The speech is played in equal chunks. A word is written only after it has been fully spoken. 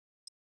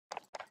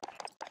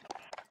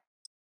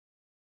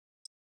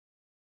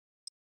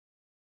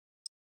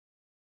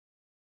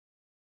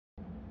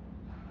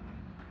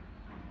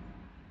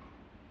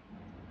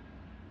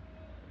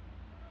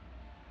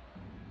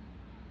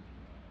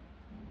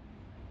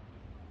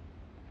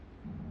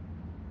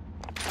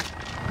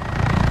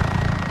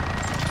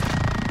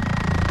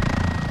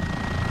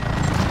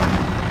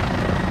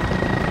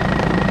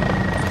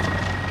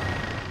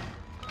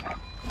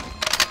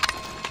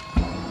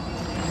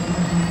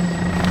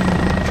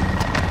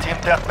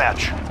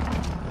deathmatch.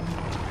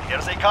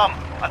 Here they come.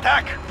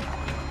 Attack!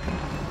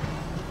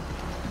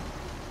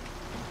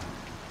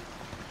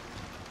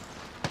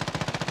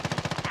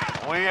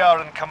 We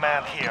are in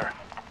command here.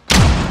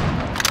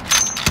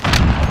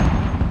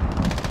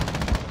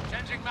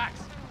 Changing max.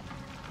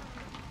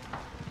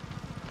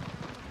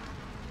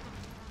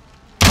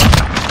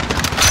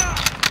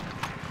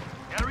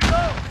 Here we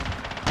go.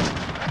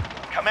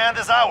 Command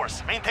is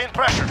ours. Maintain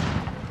pressure.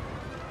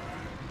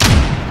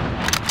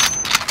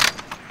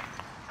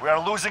 We are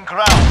losing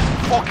ground.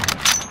 Focus.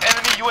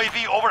 Enemy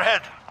UAV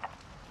overhead.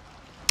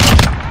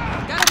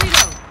 Gotta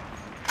reload.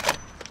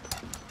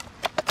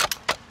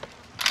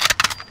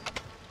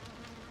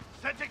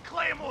 Sensing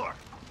Claymore.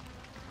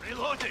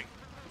 Reloading.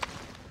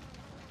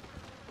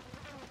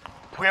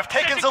 We have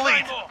taken the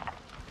lead.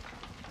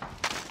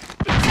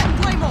 Setting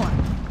Claymore.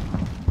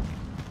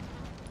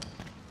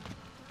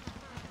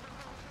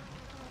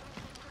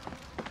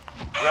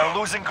 We are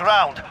losing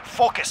ground.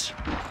 Focus.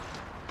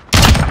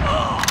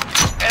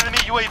 Enemy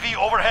UAV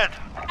overhead.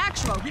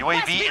 Actual.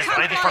 UAV is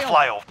ready for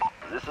flyover.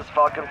 This is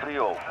Falcon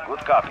 3-0. Good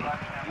copy.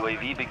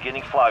 UAV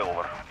beginning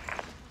flyover.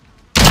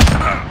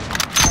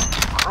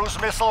 Cruise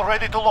missile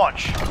ready to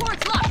launch.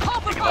 Ports locked.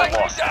 Call for Signal fire.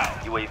 lost.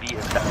 UAV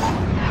is down.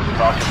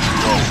 Falcon 3-0.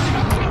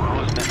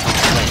 Cruise missile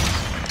ready.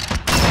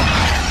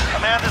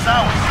 Command is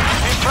ours.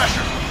 Maintain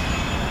pressure.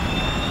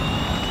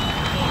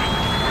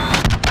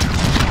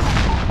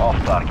 Off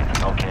target.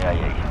 Okay,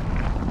 IA.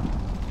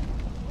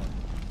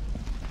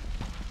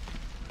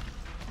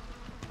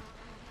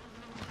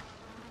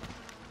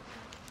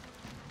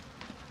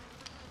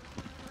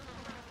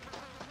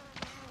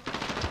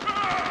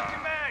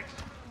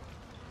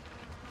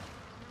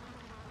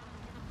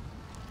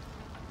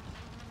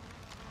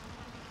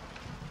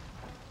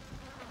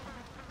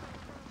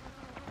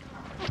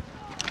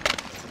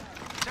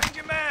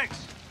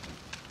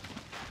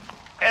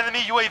 Enemy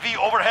UAV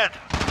overhead.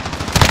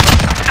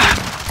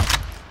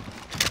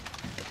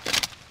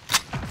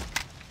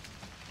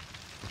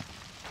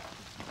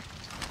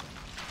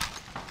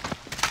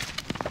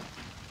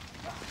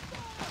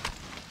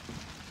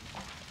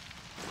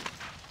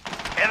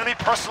 Enemy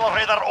personal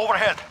radar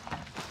overhead.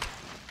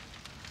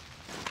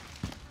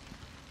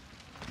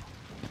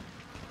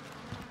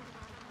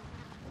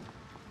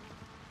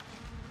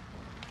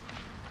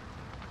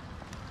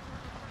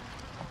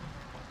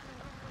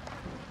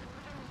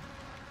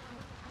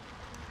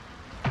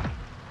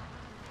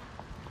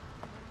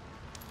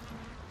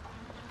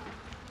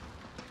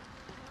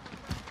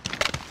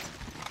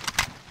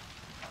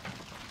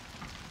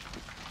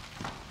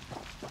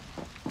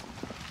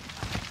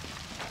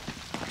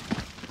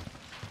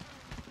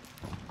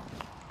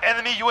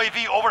 Enemy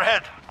UAV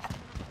overhead.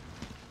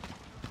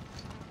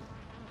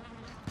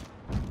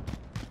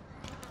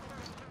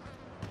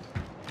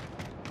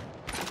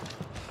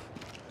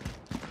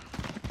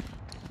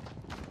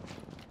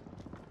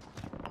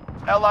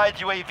 Allied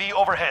UAV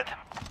overhead.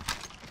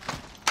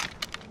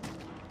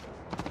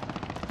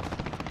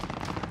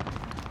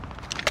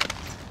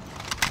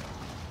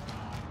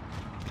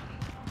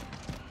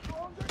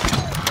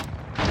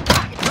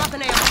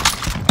 Dropping ammo.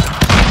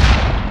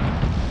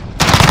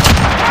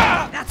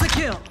 That's a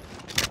kill.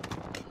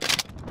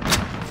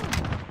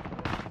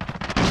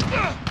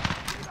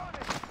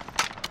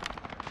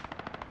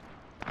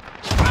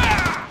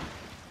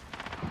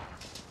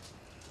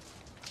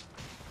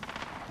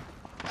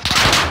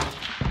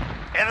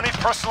 Enemy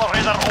personal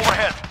radar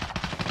overhead.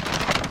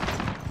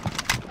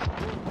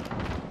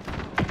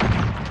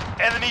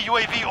 Enemy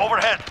UAV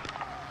overhead.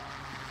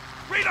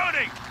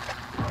 Reloading.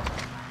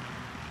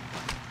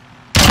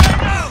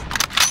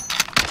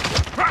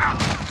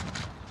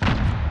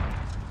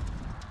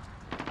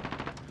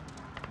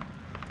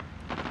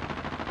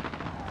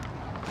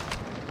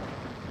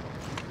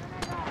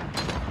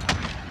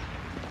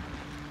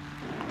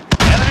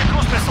 Enemy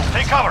cruise missile.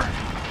 Take cover.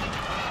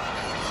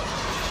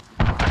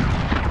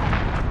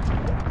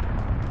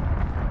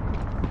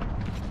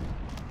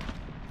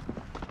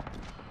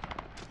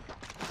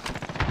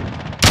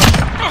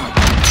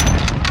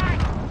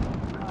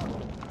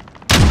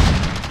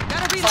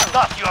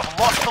 Stop, you have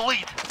lost the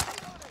lead.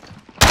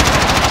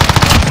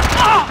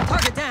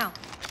 Target down.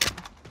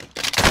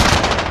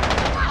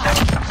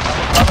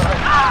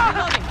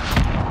 Reloading.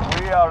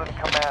 We are in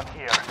command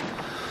here.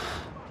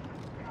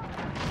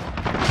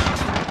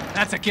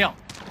 That's a kill.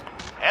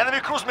 Enemy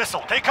cruise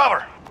missile, take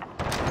cover.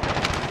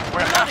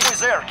 We're halfway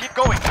there, keep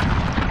going.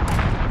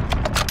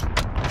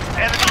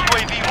 Enemy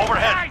UAV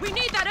overhead. We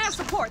need that air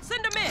support.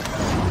 Send them in.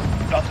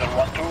 Thunder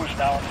 1-2 is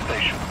now on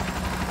station.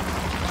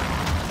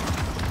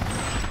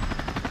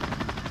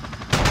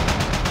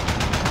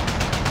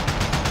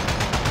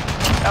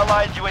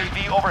 Allied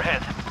UAV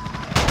overhead.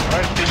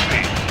 Rest in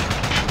peace.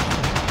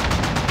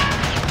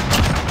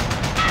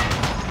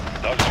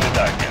 До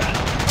свидания.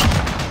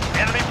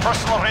 Enemy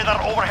personal radar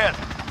overhead.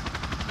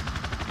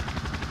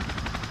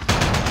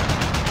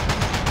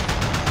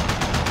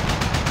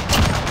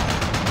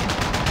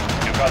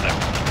 You got him.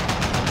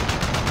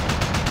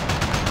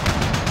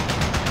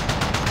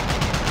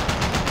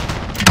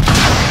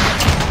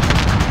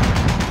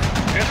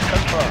 It's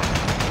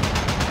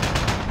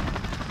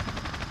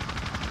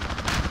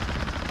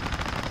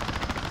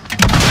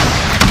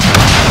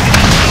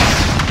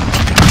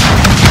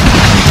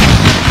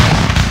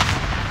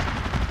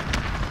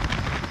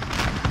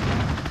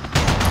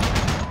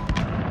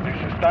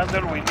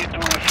Thunder, we need to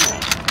refuel.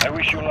 I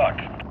wish you luck.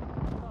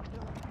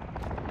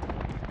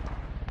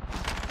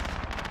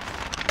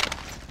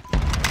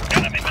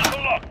 Enemy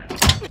missile lock!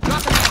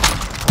 Dropping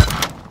ammo.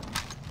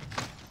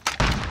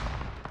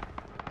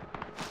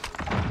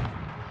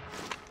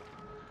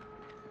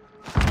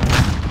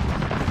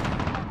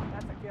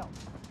 That's a kill.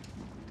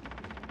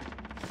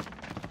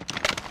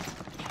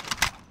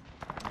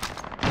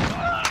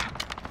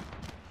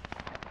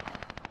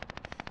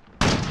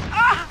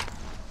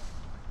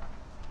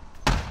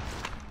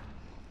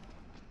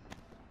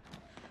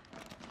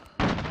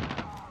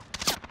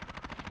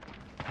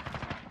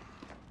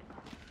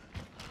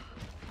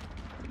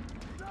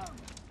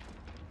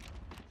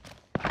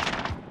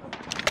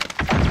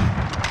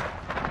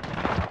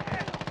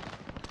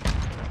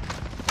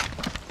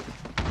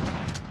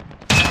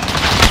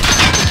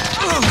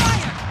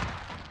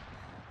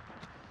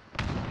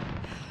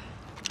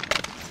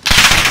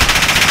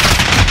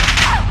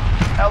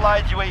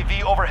 Allied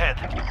UAV overhead.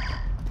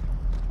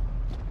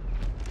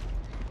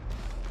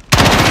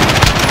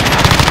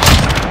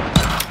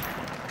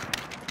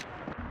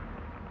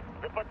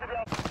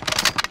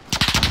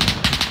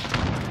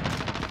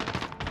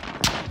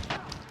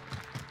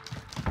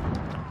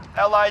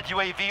 Allied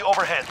UAV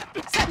overhead.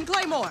 Setting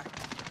Claymore.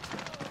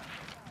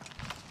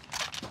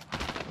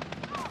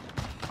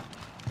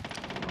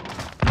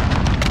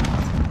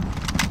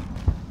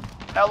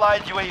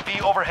 Allied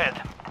UAV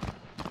overhead.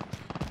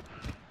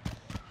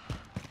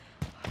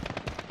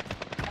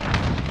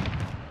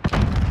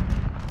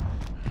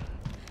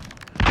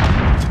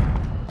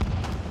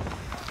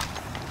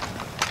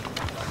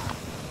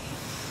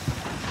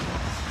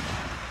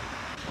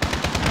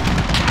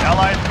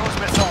 Allied cruise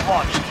missile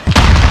launched.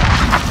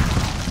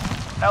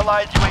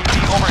 Allied UAV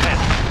overhead.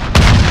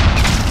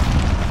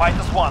 Fight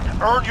as one.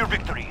 Earn your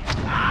victory.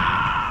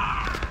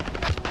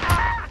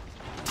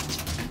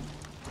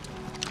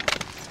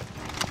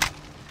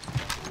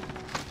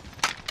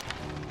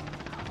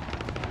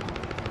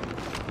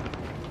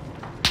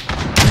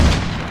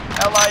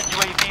 Allied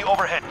UAV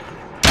overhead.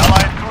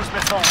 Allied cruise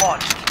missile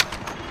launched.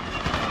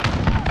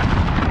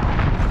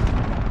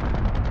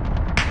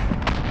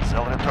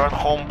 They'll return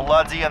home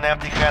bloody and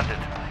empty-handed.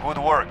 Good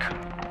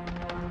work.